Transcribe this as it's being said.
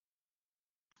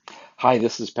Hi,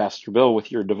 this is Pastor Bill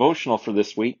with your devotional for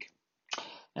this week.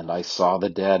 And I saw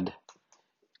the dead,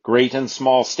 great and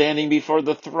small, standing before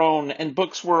the throne, and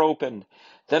books were opened.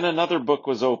 Then another book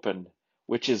was opened,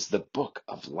 which is the book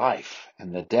of life.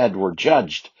 And the dead were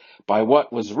judged by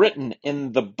what was written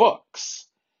in the books,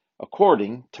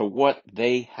 according to what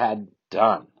they had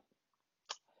done.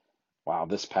 Wow,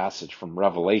 this passage from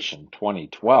Revelation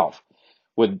 20:12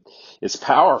 is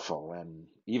powerful and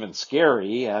even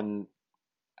scary, and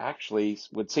actually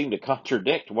would seem to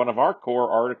contradict one of our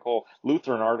core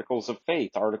Lutheran articles of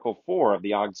faith, Article 4 of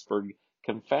the Augsburg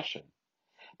Confession.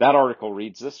 That article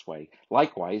reads this way: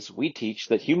 likewise, we teach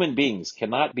that human beings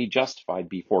cannot be justified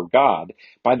before God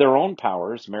by their own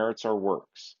powers, merits, or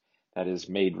works, that is,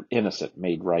 made innocent,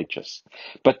 made righteous.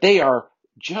 But they are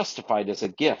justified as a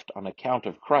gift on account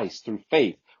of Christ through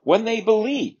faith when they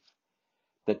believe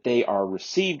that they are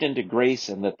received into grace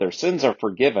and that their sins are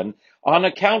forgiven on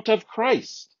account of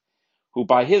Christ, who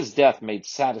by his death made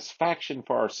satisfaction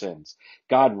for our sins.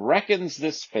 God reckons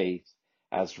this faith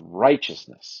as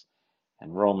righteousness.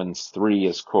 And Romans 3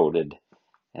 is quoted,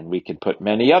 and we could put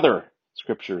many other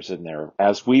scriptures in there.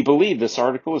 As we believe, this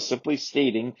article is simply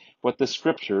stating what the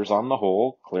scriptures on the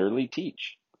whole clearly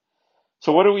teach.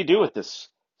 So what do we do with this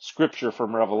scripture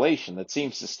from Revelation that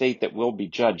seems to state that we'll be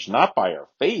judged not by our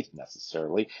faith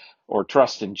necessarily or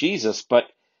trust in Jesus, but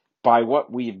by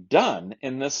what we've done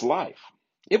in this life?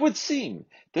 It would seem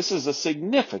this is a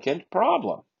significant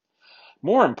problem.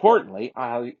 More importantly,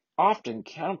 I often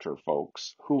counter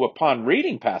folks who, upon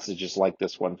reading passages like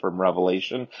this one from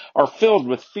Revelation, are filled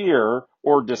with fear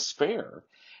or despair,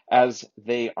 as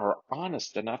they are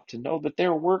honest enough to know that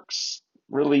their works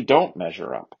really don't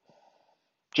measure up.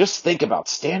 Just think about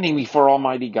standing before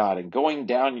Almighty God and going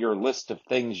down your list of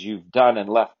things you've done and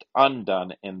left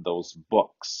undone in those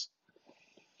books.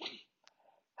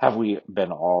 Have we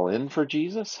been all in for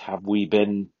Jesus? Have we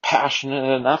been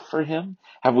passionate enough for him?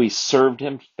 Have we served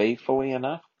him faithfully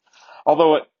enough?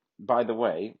 Although, by the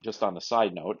way, just on a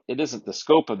side note, it isn't the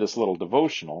scope of this little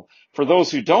devotional. For those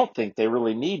who don't think they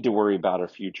really need to worry about a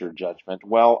future judgment,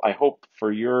 well, I hope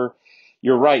you're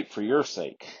right for your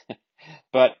sake.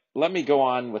 But let me go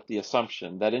on with the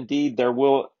assumption that indeed there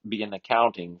will be an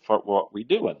accounting for what we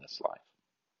do in this life.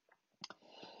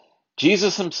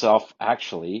 Jesus himself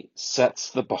actually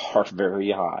sets the bar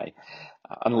very high.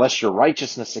 Unless your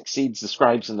righteousness exceeds the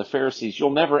scribes and the Pharisees, you'll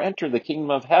never enter the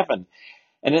kingdom of heaven.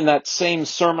 And in that same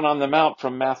Sermon on the Mount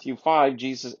from Matthew 5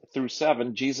 through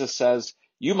 7, Jesus says,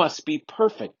 you must be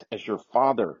perfect as your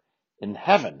Father in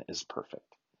heaven is perfect.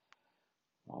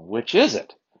 Well, which is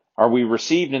it? Are we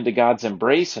received into God's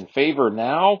embrace and favor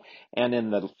now and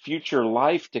in the future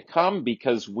life to come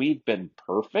because we've been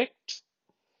perfect?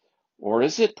 Or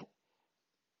is it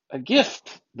a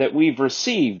gift that we've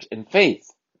received in faith?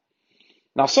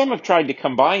 Now, some have tried to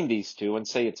combine these two and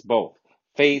say it's both,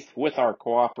 faith with our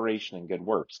cooperation and good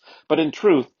works. But in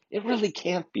truth, it really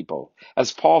can't be both.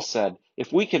 As Paul said,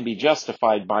 if we can be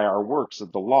justified by our works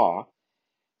of the law,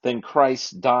 then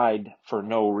Christ died for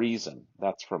no reason.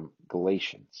 That's from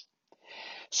Galatians.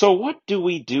 So what do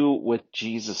we do with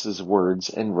Jesus' words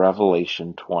in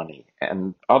Revelation 20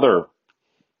 and other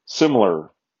similar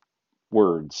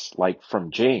words like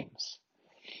from James?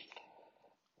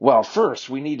 Well, first,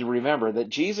 we need to remember that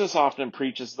Jesus often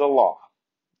preaches the law,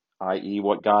 i.e.,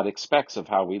 what God expects of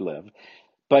how we live,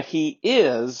 but he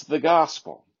is the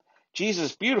gospel.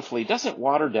 Jesus beautifully doesn't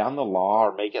water down the law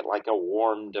or make it like a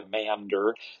warm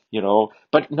demander,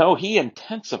 but no, he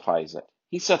intensifies it.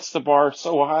 He sets the bar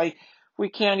so high we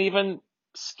can't even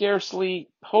scarcely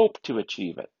hope to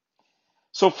achieve it.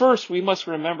 So first, we must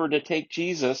remember to take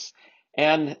Jesus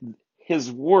and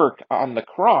his work on the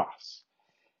cross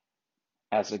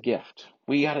as a gift.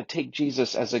 We got to take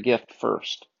Jesus as a gift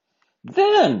first.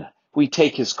 Then we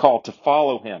take his call to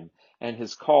follow him and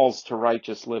his calls to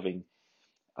righteous living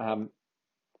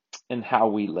in how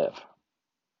we live.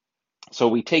 So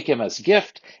we take him as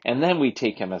gift, and then we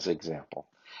take him as example.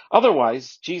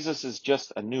 Otherwise, Jesus is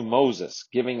just a new Moses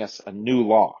giving us a new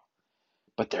law.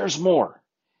 But there's more.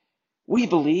 We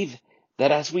believe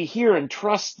that as we hear and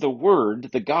trust the word,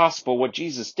 the gospel, what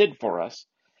Jesus did for us,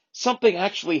 something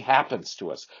actually happens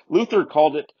to us. Luther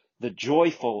called it the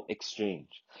joyful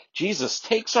exchange. Jesus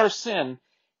takes our sin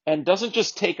and doesn't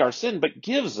just take our sin, but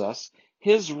gives us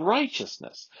his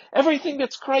righteousness. Everything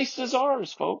that's Christ is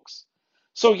ours, folks.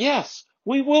 So yes,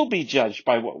 we will be judged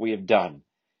by what we have done.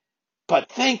 But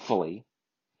thankfully,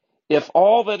 if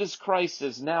all that is Christ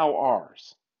is now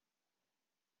ours,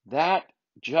 that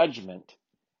judgment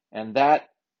and that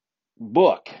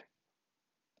book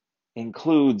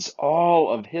includes all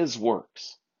of his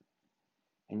works.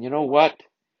 And you know what?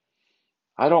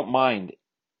 I don't mind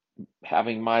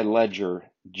having my ledger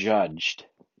judged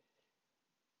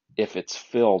if it's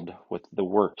filled with the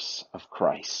works of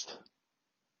Christ.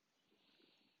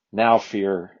 Now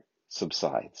fear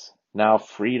subsides. Now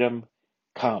freedom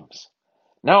comes.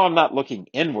 Now I'm not looking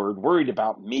inward, worried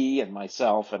about me and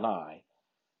myself and I.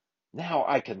 Now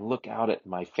I can look out at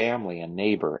my family and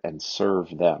neighbor and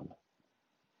serve them.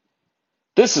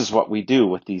 This is what we do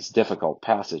with these difficult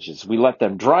passages. We let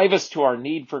them drive us to our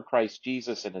need for Christ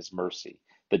Jesus and his mercy,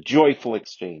 the joyful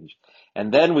exchange.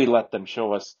 And then we let them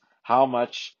show us how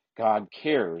much God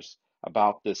cares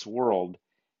about this world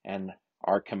and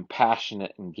our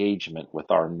compassionate engagement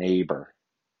with our neighbor.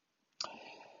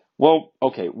 Well,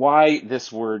 okay, why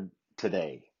this word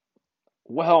today?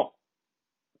 Well,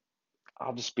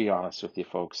 I'll just be honest with you,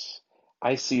 folks.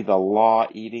 I see the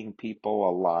law-eating people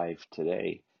alive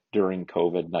today during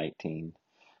COVID-19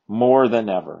 more than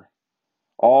ever.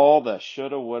 All the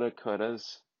shoulda, woulda,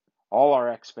 couldas, all our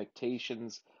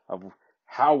expectations of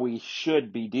how we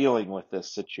should be dealing with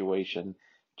this situation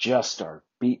just are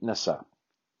beating us up.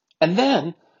 And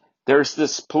then there's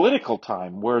this political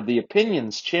time where the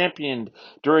opinions championed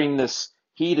during this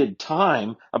heated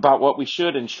time about what we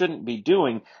should and shouldn't be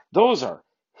doing, those are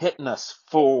hitting us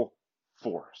full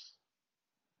force.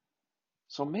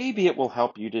 So maybe it will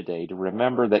help you today to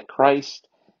remember that Christ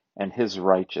and his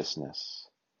righteousness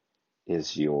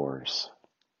is yours.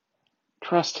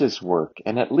 Trust his work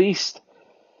and at least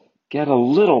get a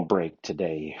little break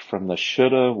today from the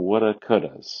shoulda, woulda,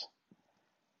 couldas.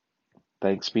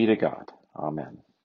 Thanks be to God. Amen.